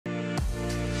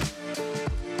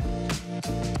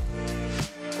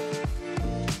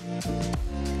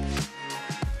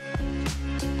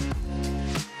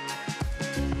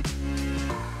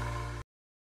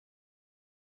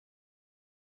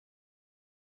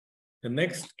The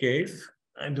next case,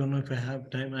 I don't know if I have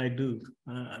time. I do.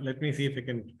 Let me see if I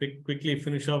can quickly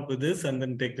finish off with this and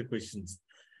then take the questions.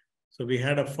 So we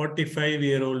had a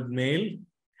 45-year-old male.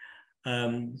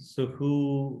 So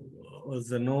who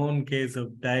was a known case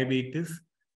of diabetes.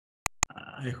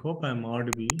 I hope I'm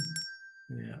audible.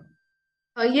 Yeah.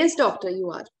 Yes, doctor, you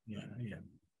are. Yeah.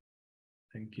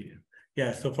 Thank you.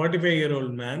 Yeah, so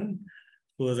 45-year-old man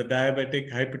who was a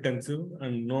diabetic, hypertensive,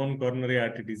 and known coronary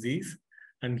artery disease,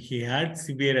 and he had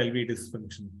severe LV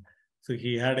dysfunction. So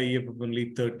he had a EF of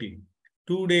only 30.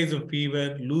 2 days of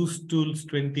fever, loose stools,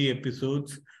 20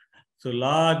 episodes, so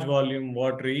large volume,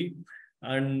 watery,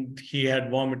 and he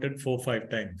had vomited 4-5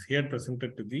 times. He had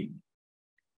presented to the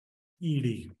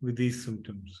ED with these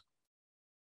symptoms.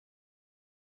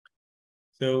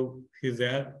 So his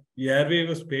airway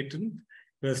was patent,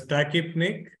 he was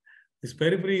tachypneic, his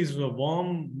peripheries were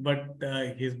warm, but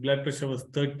his blood pressure was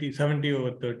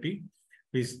 70/30.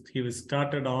 He was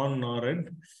started on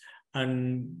NORAD,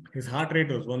 and his heart rate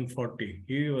was 140.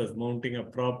 He was mounting a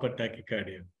proper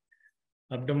tachycardia.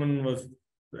 Abdomen was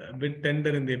a bit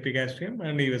tender in the epigastrium,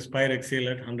 and he was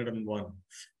pyrexial at 101.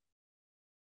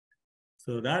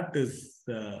 So that is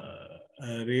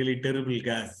a really terrible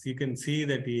gas. You can see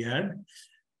that he had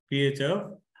pH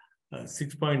of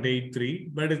 6.83,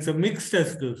 but it's a mixed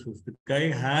acidosis. The guy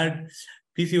had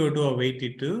PCO2 of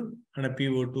 82 and a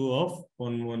PO2 of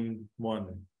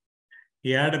 111.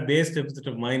 He had a base deficit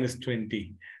of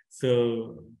 -20.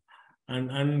 So,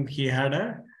 and he had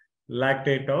a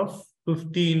lactate of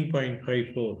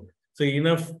 15.54. So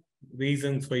enough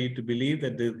reasons for you to believe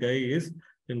that this guy is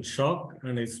in shock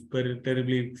and is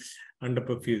terribly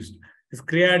underperfused. His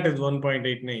creat is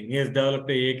 1.89. He has developed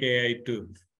a AKI too,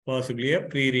 possibly a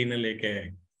pre-renal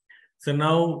AKI. So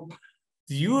now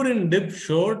the urine dip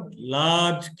showed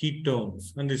large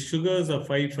ketones and his sugars are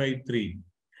 553.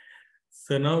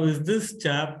 So now is this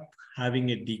chap having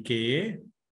a DKA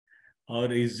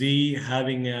or is he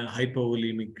having a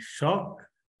hypovolemic shock?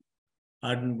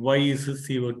 And why is his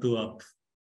CO2 up?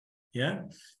 Yeah.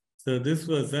 So this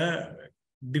was a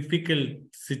difficult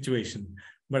situation.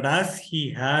 But as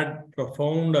he had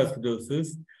profound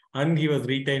acidosis and he was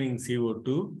retaining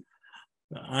CO2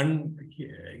 and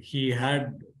he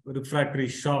had refractory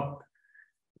shock,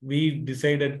 we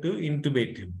decided to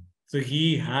intubate him. So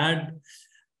he had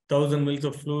 1,000 mils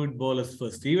of fluid bolus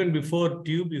first. Even before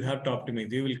tube, you have to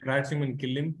optimize. You will crash him and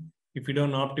kill him if you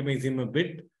don't optimize him a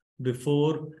bit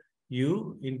before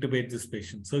you intubate this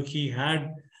patient. So he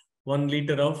had 1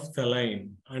 liter of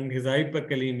saline and his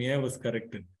hyperkalemia was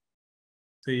corrected.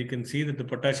 So you can see that the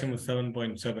potassium was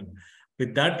 7.7.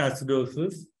 With that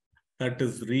acidosis, that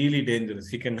is really dangerous.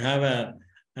 He can have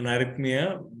an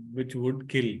arrhythmia which would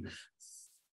kill.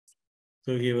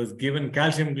 So he was given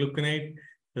calcium gluconate,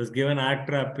 he was given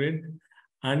actrapid,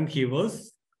 and he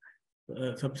was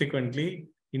subsequently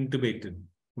intubated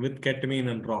with ketamine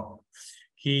and rock.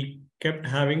 He kept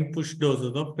having push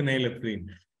doses of phenylephrine.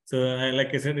 So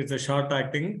like I said, it's a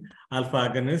short-acting alpha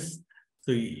agonist.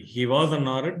 So he was on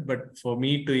NORAD, but for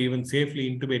me to even safely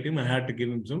intubate him, I had to give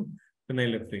him some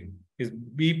phenylephrine. His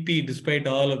BP, despite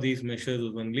all of these measures,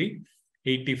 was only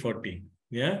 80/40.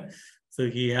 Yeah. So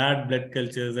he had blood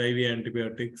cultures, IV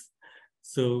antibiotics.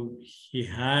 So he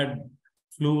had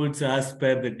fluids as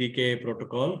per the DKA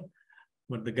protocol,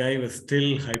 but the guy was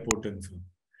still hypotensive.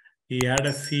 He had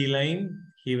a C line.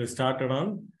 He was started on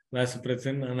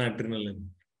vasopressin and adrenaline.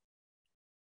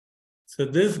 So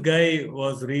this guy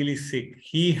was really sick.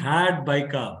 He had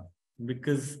bicarb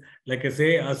because, like I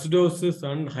say, acidosis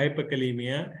and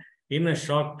hyperkalemia in a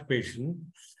shocked patient.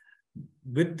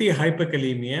 With the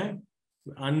hyperkalemia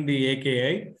and the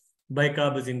AKI,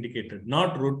 bicarb is indicated,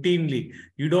 not routinely.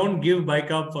 You don't give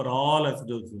bicarb for all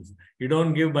acidosis. You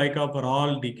don't give bicarb for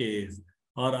all DKAs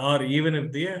or even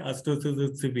if the acidosis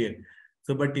is severe.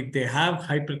 So, but if they have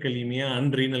hyperkalemia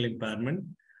and renal impairment,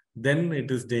 then it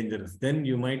is dangerous. Then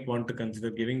you might want to consider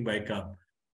giving bicarb.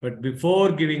 But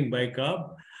before giving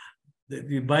bicarb,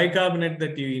 the bicarbonate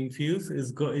that you infuse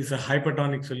is a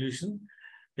hypertonic solution.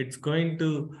 It's going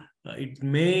to, it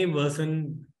may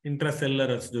worsen intracellular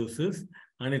acidosis,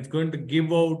 and it's going to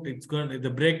give out,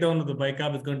 the breakdown of the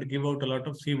bicarb is going to give out a lot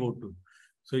of CO2.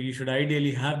 So you should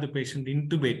ideally have the patient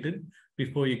intubated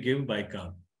before you give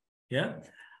bicarb. Yeah.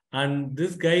 And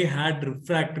this guy had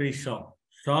refractory shock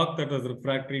that was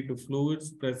refractory to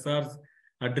fluids, pressors,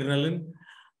 adrenaline.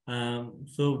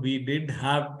 So we did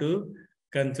have to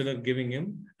consider giving him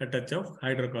a touch of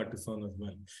hydrocortisone as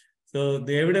well. So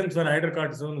the evidence for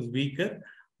hydrocortisone is weaker,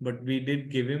 but we did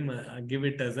give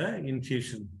it as an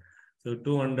infusion. So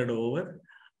 200 over.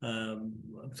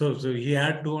 So he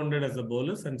had 200 as a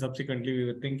bolus, and subsequently we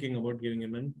were thinking about giving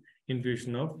him an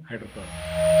infusion of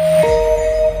hydrocarbon.